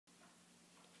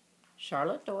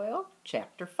Charlotte Doyle,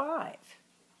 Chapter 5.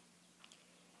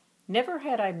 Never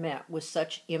had I met with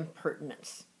such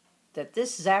impertinence, that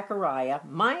this Zachariah,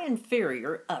 my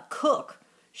inferior, a cook,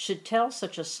 should tell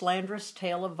such a slanderous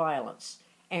tale of violence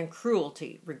and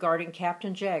cruelty regarding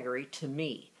Captain Jaggery to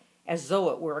me, as though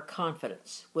it were a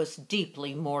confidence, was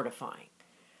deeply mortifying.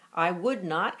 I would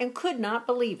not and could not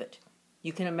believe it.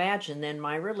 You can imagine then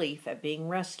my relief at being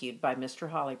rescued by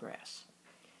Mr. Hollybrass.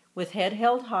 With head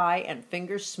held high and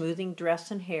fingers smoothing dress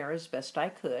and hair as best I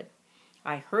could,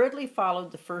 I hurriedly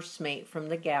followed the first mate from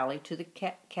the galley to the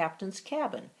captain's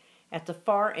cabin at the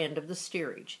far end of the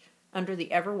steerage, under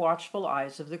the ever-watchful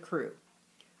eyes of the crew.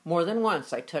 More than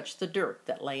once I touched the dirt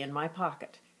that lay in my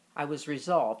pocket. I was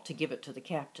resolved to give it to the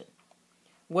captain.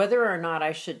 Whether or not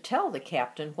I should tell the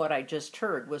captain what I just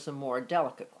heard was a more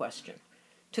delicate question.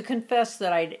 To confess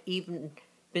that I'd even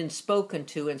been spoken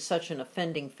to in such an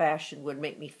offending fashion would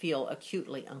make me feel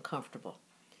acutely uncomfortable.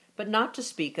 But not to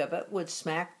speak of it would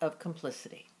smack of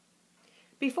complicity.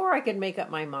 Before I could make up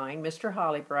my mind, Mr.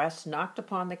 Hollybrass knocked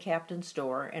upon the captain's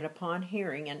door, and upon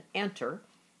hearing an "enter,"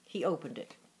 he opened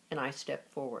it, and I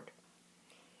stepped forward.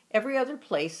 Every other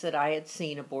place that I had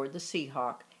seen aboard the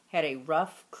Seahawk had a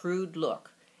rough, crude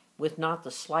look, with not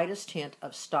the slightest hint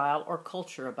of style or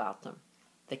culture about them.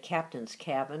 The captain's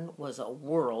cabin was a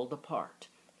world apart.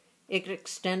 It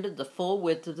extended the full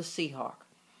width of the Seahawk,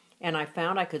 and I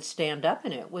found I could stand up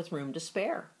in it with room to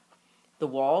spare. The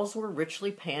walls were richly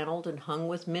paneled and hung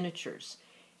with miniatures,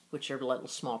 which are little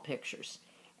small pictures,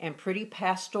 and pretty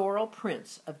pastoral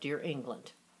prints of dear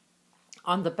England.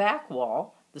 On the back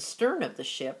wall, the stern of the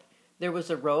ship, there was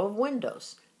a row of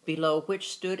windows, below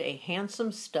which stood a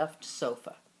handsome stuffed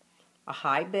sofa. A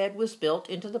high bed was built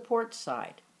into the port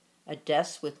side. A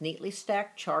desk with neatly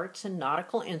stacked charts and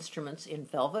nautical instruments in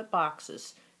velvet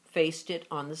boxes faced it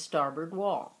on the starboard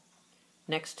wall.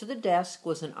 Next to the desk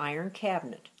was an iron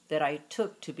cabinet that I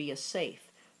took to be a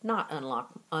safe, not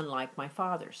unlike my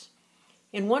father's.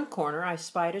 In one corner I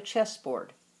spied a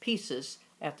chessboard, pieces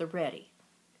at the ready.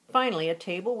 Finally, a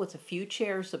table with a few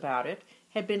chairs about it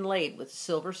had been laid with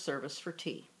silver service for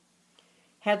tea.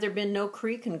 Had there been no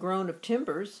creak and groan of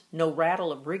timbers, no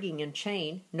rattle of rigging and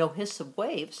chain, no hiss of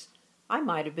waves, I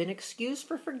might have been excused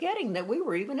for forgetting that we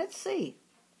were even at sea.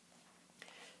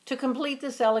 To complete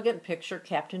this elegant picture,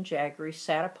 Captain Jaggery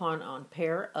sat upon a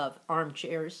pair of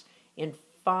armchairs in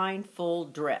fine full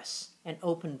dress, an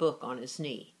open book on his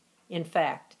knee. In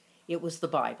fact, it was the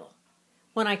Bible.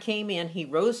 When I came in, he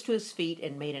rose to his feet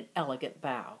and made an elegant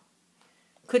bow.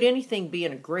 Could anything be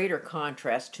in a greater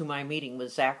contrast to my meeting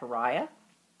with Zachariah?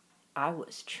 I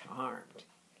was charmed.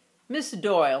 "Miss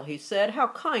Doyle," he said, "how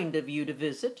kind of you to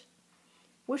visit."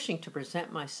 Wishing to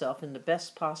present myself in the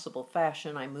best possible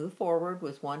fashion, I moved forward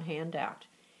with one hand out.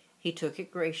 He took it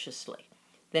graciously.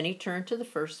 Then he turned to the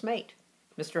first mate.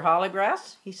 "Mr.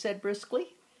 Hollybrass," he said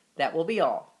briskly, "that will be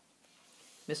all."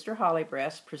 Mr.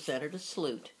 Hollybrass presented a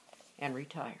salute and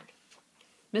retired.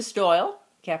 "Miss Doyle,"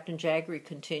 Captain Jaggery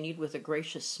continued with a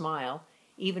gracious smile,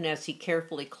 even as he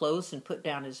carefully closed and put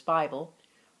down his Bible,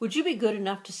 "would you be good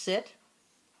enough to sit?"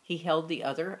 He held the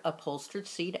other upholstered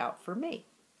seat out for me.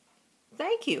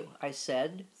 "Thank you," I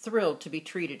said, thrilled to be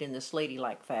treated in this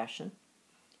ladylike fashion.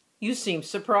 "You seem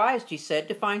surprised," he said,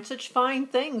 "to find such fine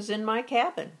things in my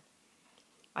cabin."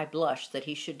 I blushed that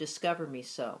he should discover me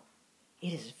so.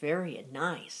 "It is very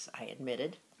nice," I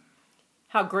admitted.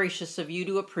 "How gracious of you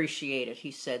to appreciate it,"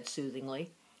 he said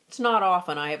soothingly. "It's not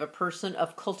often I have a person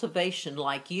of cultivation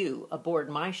like you aboard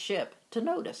my ship to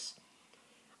notice.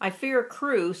 I fear a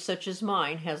crew such as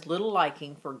mine has little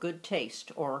liking for good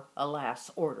taste or,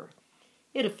 alas, order.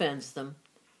 It offends them.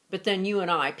 But then you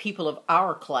and I, people of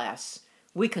our class,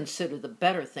 we consider the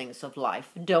better things of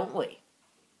life, don't we?"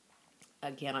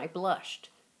 Again I blushed,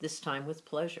 this time with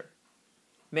pleasure.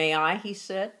 "May I," he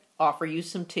said, "offer you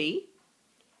some tea?"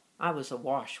 I was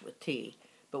awash with tea,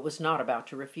 but was not about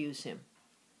to refuse him.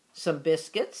 "Some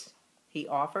biscuits?" He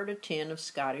offered a tin of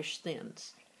Scottish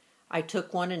thins. I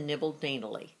took one and nibbled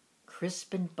daintily.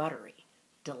 Crisp and buttery.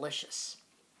 Delicious.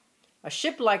 "A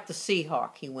ship like the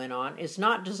Seahawk," he went on, "is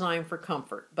not designed for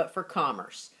comfort, but for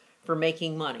commerce, for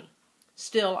making money.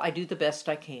 Still, I do the best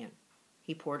I can."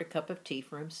 He poured a cup of tea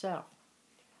for himself.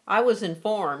 "I was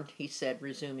informed," he said,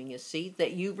 resuming his seat,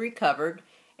 "that you've recovered,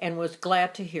 and was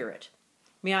glad to hear it.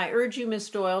 May I urge you, Miss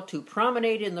Doyle, to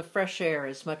promenade in the fresh air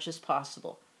as much as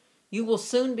possible. You will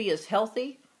soon be as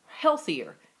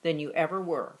healthier than you ever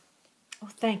were." "Oh,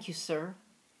 thank you, sir."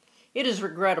 "It is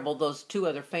regrettable those two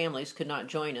other families could not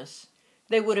join us.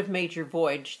 They would have made your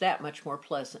voyage that much more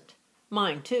pleasant.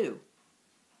 Mine, too."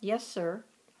 "Yes, sir."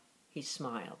 He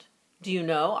smiled. "Do you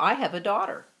know, I have a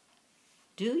daughter."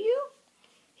 "Do you?"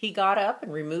 He got up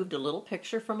and removed a little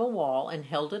picture from a wall and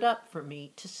held it up for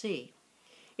me to see.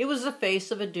 It was the face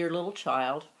of a dear little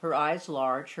child, her eyes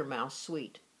large, her mouth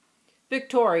sweet.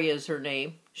 Victoria is her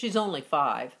name. She's only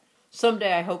 5.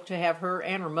 Someday I hope to have her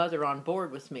and her mother on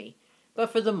board with me,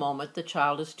 but for the moment the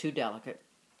child is too delicate.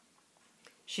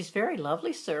 She's very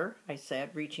lovely, sir, I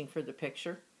said, reaching for the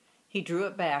picture. He drew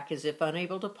it back as if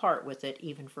unable to part with it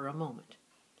even for a moment.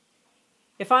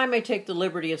 If I may take the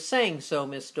liberty of saying so,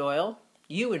 Miss Doyle,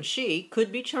 you and she could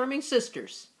be charming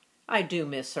sisters. I do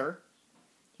miss her.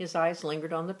 His eyes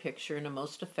lingered on the picture in a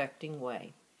most affecting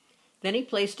way. Then he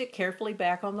placed it carefully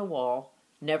back on the wall,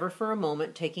 never for a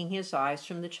moment taking his eyes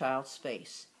from the child's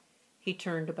face. He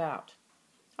turned about.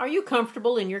 "Are you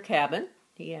comfortable in your cabin?"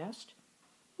 he asked.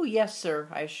 "Oh, yes, sir,"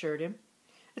 I assured him.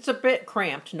 "It's a bit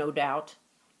cramped, no doubt."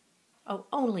 "Oh,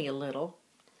 only a little."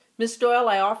 "Miss Doyle,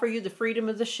 I offer you the freedom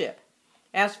of the ship.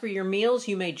 As for your meals,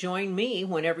 you may join me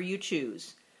whenever you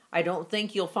choose. I don't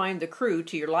think you'll find the crew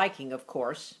to your liking, of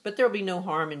course, but there'll be no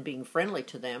harm in being friendly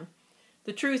to them.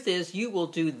 The truth is, you will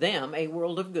do them a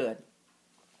world of good."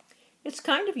 "It's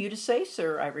kind of you to say,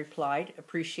 sir," I replied,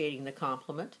 appreciating the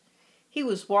compliment. He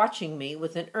was watching me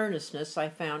with an earnestness I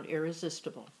found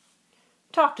irresistible.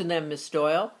 "Talk to them, Miss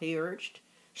Doyle," he urged.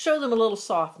 "Show them a little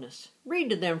softness. Read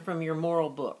to them from your moral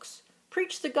books.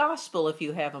 Preach the gospel if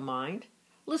you have a mind.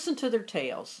 Listen to their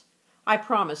tales. I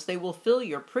promise they will fill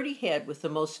your pretty head with the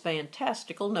most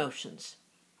fantastical notions."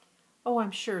 "Oh,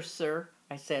 I'm sure, sir,"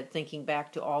 I said, thinking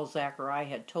back to all Zachariah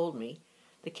had told me.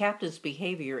 The captain's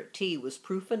behavior at tea was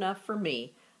proof enough for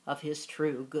me of his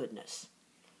true goodness.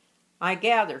 "I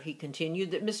gather," he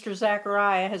continued, "that Mr.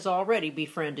 Zachariah has already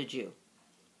befriended you."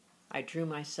 I drew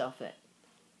myself up.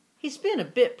 "He's been a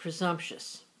bit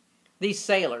presumptuous." "These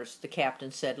sailors," the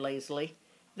captain said lazily,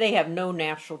 "they have no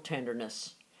natural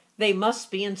tenderness. They must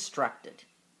be instructed."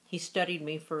 He studied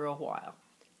me for a while.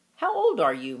 "How old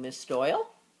are you, Miss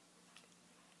Doyle?"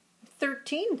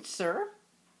 13, sir."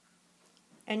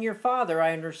 "And your father,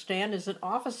 I understand, is an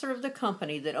officer of the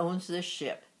company that owns this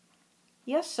ship."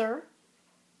 "Yes, sir."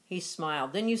 He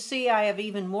smiled. "Then you see I have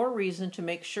even more reason to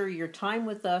make sure your time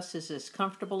with us is as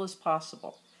comfortable as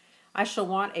possible. I shall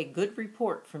want a good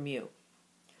report from you."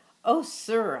 "Oh,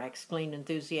 sir," I exclaimed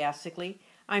enthusiastically,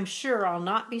 "I'm sure I'll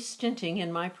not be stinting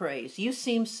in my praise. You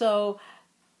seem so—"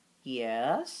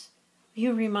 "Yes?"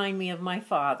 "You remind me of my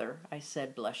father," I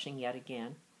said, blushing yet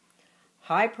again.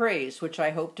 "High praise, which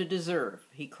I hope to deserve,"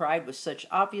 he cried with such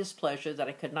obvious pleasure that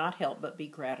I could not help but be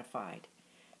gratified.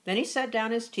 Then he set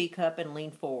down his teacup and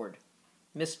leaned forward.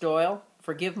 "Miss Doyle,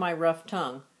 forgive my rough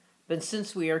tongue, but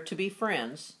since we are to be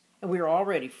friends, and we are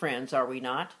already friends, are we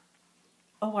not?"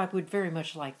 "Oh, I would very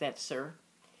much like that, sir."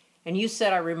 "And you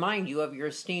said I remind you of your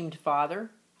esteemed father?"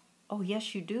 "Oh,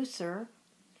 yes, you do, sir."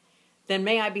 "Then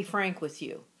may I be frank with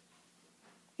you?"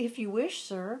 "If you wish,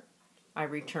 sir," I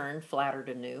returned, flattered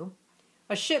anew.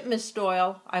 "A ship, Miss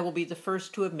Doyle, I will be the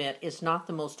first to admit, is not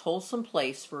the most wholesome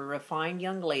place for a refined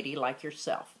young lady like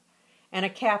yourself, and a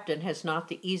captain has not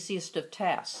the easiest of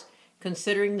tasks,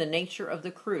 considering the nature of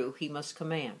the crew he must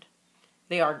command.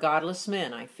 They are godless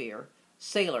men, I fear.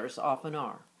 Sailors often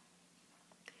are."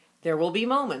 "There will be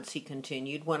moments," he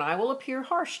continued, "when I will appear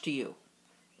harsh to you.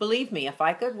 Believe me, if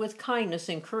I could with kindness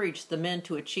encourage the men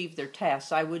to achieve their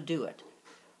tasks, I would do it.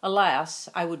 Alas,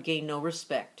 I would gain no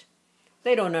respect.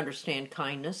 They don't understand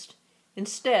kindness.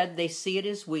 Instead, they see it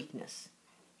as weakness.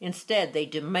 Instead, they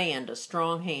demand a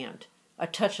strong hand, a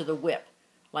touch of the whip,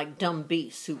 like dumb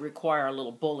beasts who require a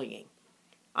little bullying.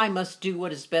 I must do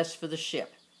what is best for the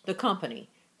ship, the company,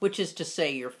 which is to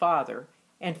say your father,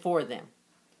 and for them.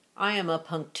 I am a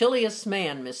punctilious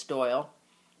man, Miss Doyle.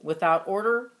 Without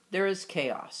order, there is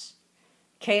chaos.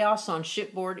 Chaos on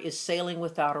shipboard is sailing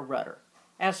without a rudder.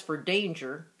 As for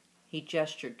danger," he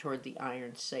gestured toward the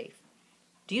iron safe.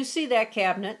 "Do you see that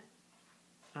cabinet?"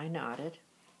 I nodded.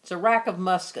 "It's a rack of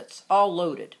muskets, all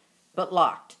loaded, but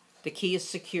locked. The key is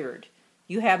secured.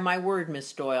 You have my word,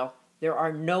 Miss Doyle. There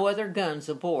are no other guns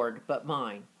aboard but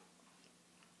mine."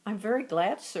 "I'm very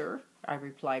glad, sir," I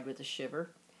replied with a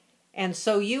shiver. "And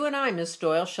so you and I, Miss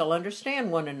Doyle, shall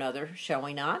understand one another, shall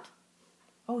we not?"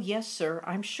 "Oh, yes, sir.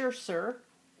 I'm sure, sir."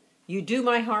 "You do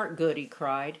my heart good," he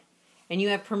cried. "And you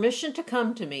have permission to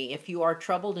come to me if you are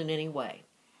troubled in any way.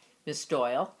 Miss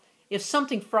Doyle, if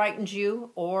something frightens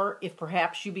you, or if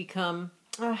perhaps you become,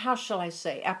 how shall I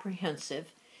say,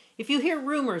 apprehensive, if you hear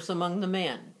rumors among the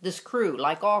men, this crew,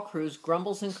 like all crews,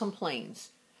 grumbles and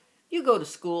complains. You go to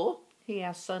school?" he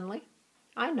asked suddenly.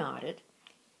 I nodded.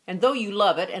 "And though you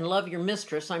love it and love your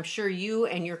mistress, I'm sure you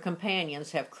and your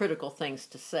companions have critical things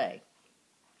to say."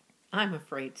 "I'm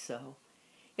afraid so."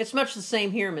 "It's much the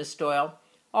same here, Miss Doyle.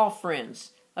 All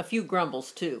friends. A few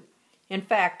grumbles, too. In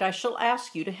fact, I shall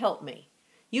ask you to help me.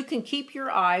 You can keep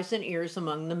your eyes and ears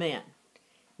among the men.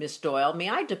 Miss Doyle, may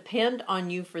I depend on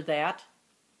you for that?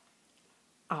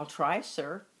 I'll try,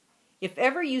 sir. If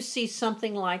ever you see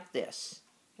something like this,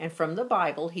 and from the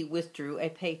Bible he withdrew a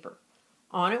paper.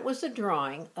 On it was a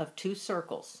drawing of two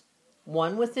circles,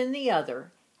 one within the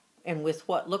other, and with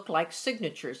what looked like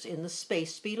signatures in the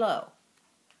space below.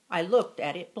 I looked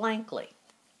at it blankly,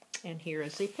 and here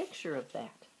is a picture of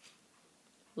that.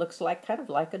 Looks like kind of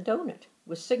like a donut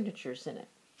with signatures in it.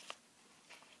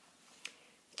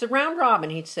 It's a round robin,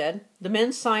 he said. The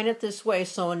men sign it this way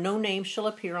so no name shall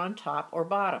appear on top or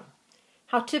bottom.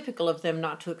 How typical of them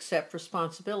not to accept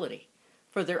responsibility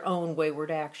for their own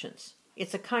wayward actions.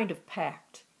 It's a kind of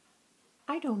pact.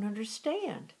 I don't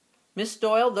understand. Miss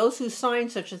Doyle, those who sign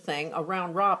such a thing, a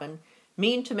round robin,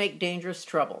 mean to make dangerous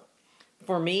trouble.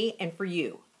 For me and for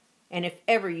you. And if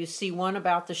ever you see one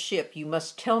about the ship, you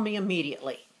must tell me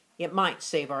immediately. It might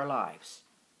save our lives.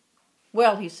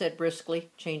 Well, he said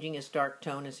briskly, changing his dark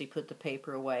tone as he put the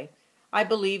paper away, I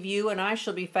believe you and I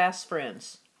shall be fast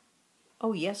friends.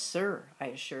 Oh, yes, sir, I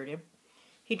assured him.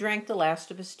 He drank the last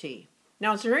of his tea.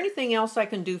 Now, is there anything else I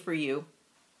can do for you?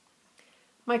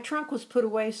 My trunk was put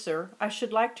away, sir. I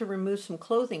should like to remove some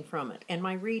clothing from it, and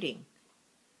my reading.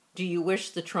 Do you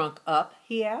wish the trunk up?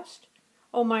 He asked.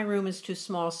 Oh, my room is too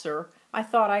small, sir. I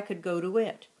thought I could go to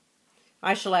it.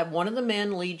 I shall have one of the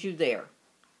men lead you there.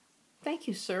 Thank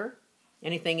you, sir.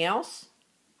 Anything else?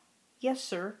 Yes,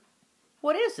 sir.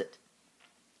 What is it?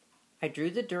 I drew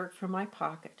the dirk from my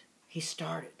pocket. He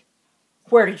started.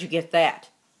 Where did you get that?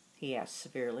 He asked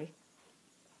severely.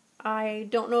 I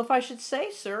don't know if I should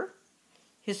say, sir.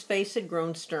 His face had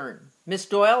grown stern. Miss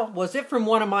Doyle, was it from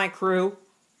one of my crew?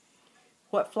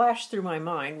 What flashed through my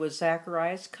mind was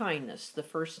Zachariah's kindness the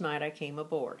first night I came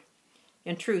aboard.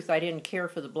 In truth, I didn't care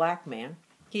for the black man.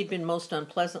 He'd been most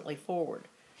unpleasantly forward.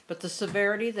 But the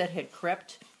severity that had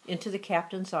crept into the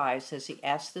captain's eyes as he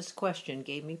asked this question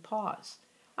gave me pause.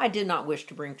 I did not wish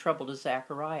to bring trouble to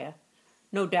Zachariah.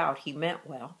 No doubt he meant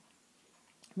well.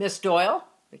 Miss Doyle,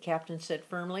 the captain said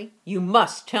firmly, you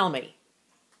must tell me.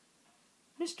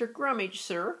 Mr. Grummage,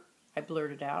 sir, I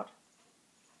blurted out.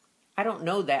 I don't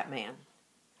know that man.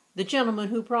 The gentleman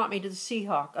who brought me to the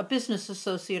Seahawk, a business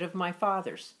associate of my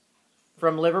father's.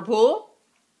 From Liverpool?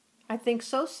 I think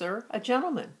so, sir. A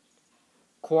gentleman.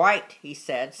 Quite, he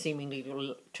said,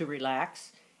 seemingly to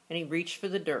relax, and he reached for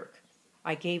the dirk.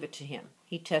 I gave it to him.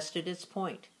 He tested its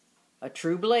point. A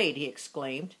true blade, he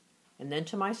exclaimed, and then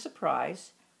to my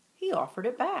surprise, he offered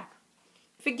it back.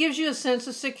 If it gives you a sense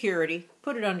of security,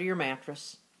 put it under your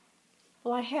mattress.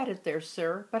 Well, I had it there,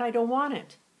 sir, but I don't want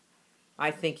it.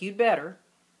 I think you'd better.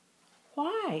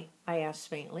 Why? I asked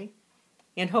faintly.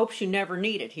 In hopes you never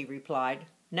need it, he replied.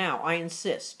 Now, I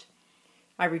insist.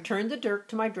 I returned the dirk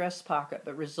to my dress pocket,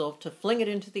 but resolved to fling it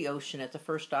into the ocean at the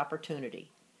first opportunity.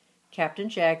 Captain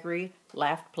Jaggery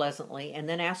laughed pleasantly, and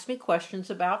then asked me questions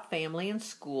about family and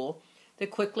school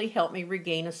that quickly helped me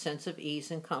regain a sense of ease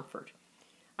and comfort.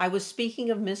 I was speaking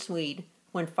of Miss Weed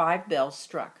when 5 bells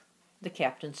struck. The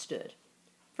captain stood.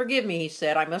 Forgive me, he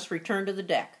said, I must return to the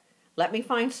deck. Let me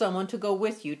find someone to go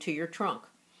with you to your trunk.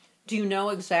 Do you know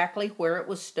exactly where it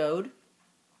was stowed?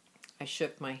 I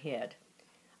shook my head.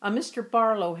 A Mr.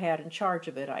 Barlow had in charge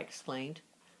of it, I explained.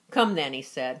 Come then, he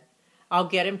said. I'll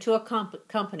get him to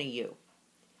accompany you.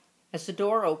 As the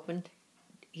door opened,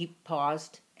 he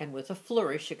paused and with a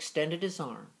flourish extended his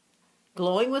arm.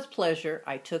 Glowing with pleasure,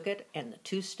 I took it, and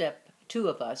the two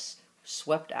of us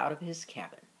swept out of his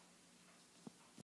cabin.